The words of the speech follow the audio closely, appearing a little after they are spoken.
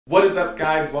What is up,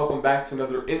 guys? Welcome back to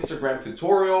another Instagram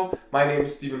tutorial. My name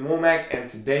is Wommack, and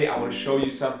today I want to show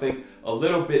you something a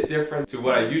little bit different to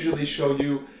what I usually show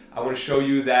you. I want to show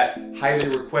you that highly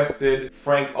requested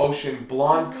Frank Ocean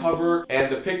blonde cover,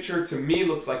 and the picture to me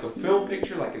looks like a film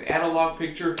picture, like an analog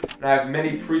picture, and I have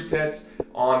many presets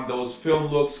on those film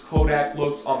looks, Kodak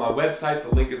looks on my website.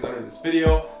 The link is under this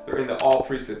video. They're in the all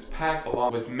presets pack,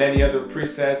 along with many other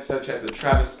presets such as a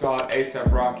Travis Scott, A$AP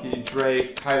Rocky,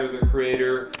 Drake, Tyler the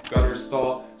Creator, Gunner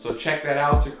Stahl. So check that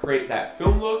out to create that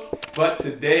film look. But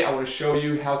today I want to show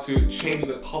you how to change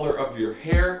the color of your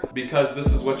hair, because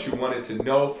this is what you wanted to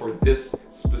know for this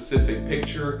specific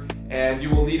picture. And you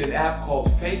will need an app called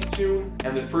Facetune,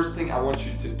 and the first thing I want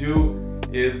you to do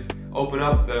is open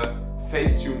up the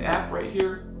Facetune app right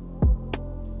here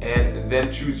and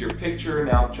then choose your picture.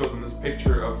 Now I've chosen this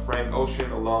picture of Frank Ocean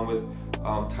along with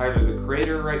Tyler the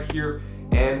Creator right here,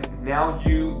 and now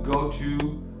you go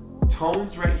to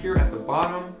tones right here at the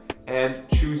bottom and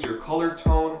choose your color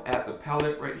tone at the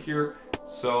palette right here.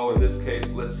 So in this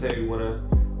case, let's say we want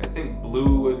to, I think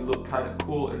blue would look kind of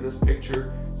cool in this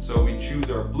picture, so we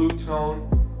choose our blue tone,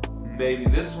 maybe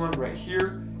this one right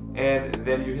here, and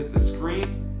then you hit the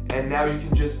screen, and now you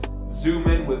can just zoom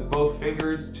in with both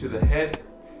fingers to the head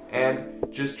and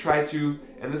just try to,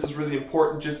 and this is really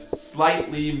important, just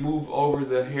slightly move over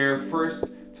the hair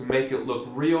first to make it look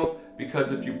real,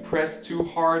 because if you press too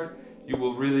hard, you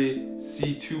will really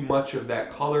see too much of that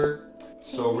color.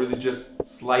 So really just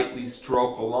slightly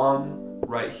stroke along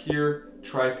right here,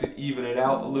 try to even it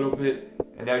out a little bit.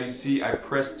 And now you see I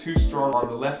pressed too strong on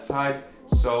the left side,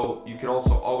 so you can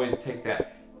also always take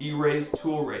that erase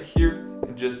tool right here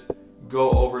and just go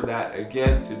over that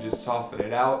again to just soften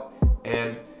it out.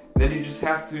 And then you just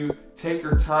have to take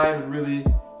your time and really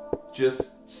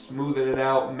just smoothen it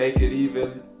out, make it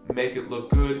even, make it look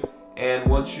good. And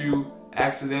once you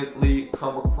accidentally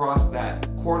come across that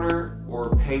corner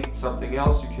or paint something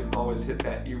else, you can always hit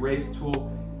that erase tool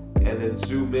and then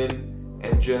zoom in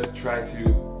and just try to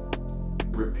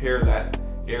repair that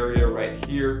area right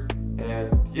here.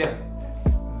 And yeah,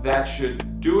 that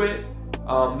should do it.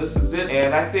 This is it,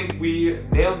 and I think we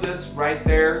nailed this right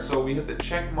there. So we hit the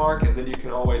check mark, and then you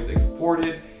can always export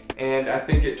it, and I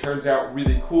think it turns out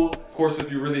really cool. Of course, if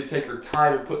you really take your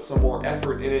time and put some more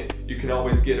effort in it, you can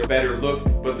always get a better look,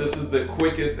 but this is the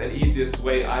quickest and easiest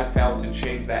way I found to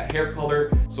change that hair color.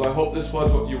 So I hope this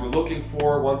was what you were looking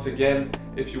for. Once again,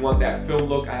 if you want that film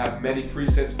look, I have many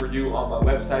presets for you on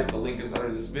my website. The link is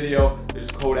under this video. There's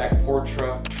Kodak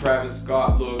Portra, Travis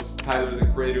Scott looks, Tyler the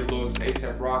Creator looks,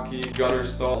 A$AP Rocky, Gunner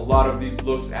Stahl, a lot of these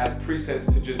looks as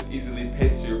presets to just easily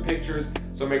paste to your pictures.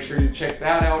 So make sure you check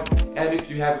that out. And if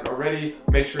you haven't already,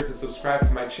 make sure to subscribe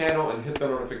to my channel and hit the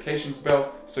notifications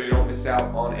bell so you don't miss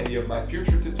out on any of my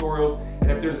future tutorials.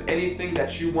 And if there's anything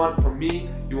that you want from me,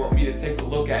 you want me to take a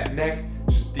look at next,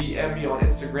 just DM me on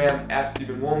Instagram at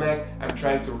Wommack. I'm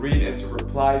trying to read and to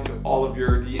reply to all of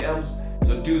your DMs.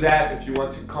 So do that if you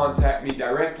want to contact me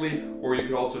directly, or you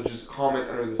can also just comment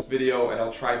under this video and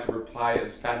I'll try to reply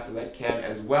as fast as I can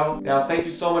as well. Now, thank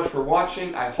you so much for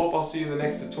watching. I hope I'll see you in the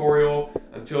next tutorial.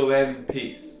 Until then,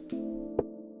 peace.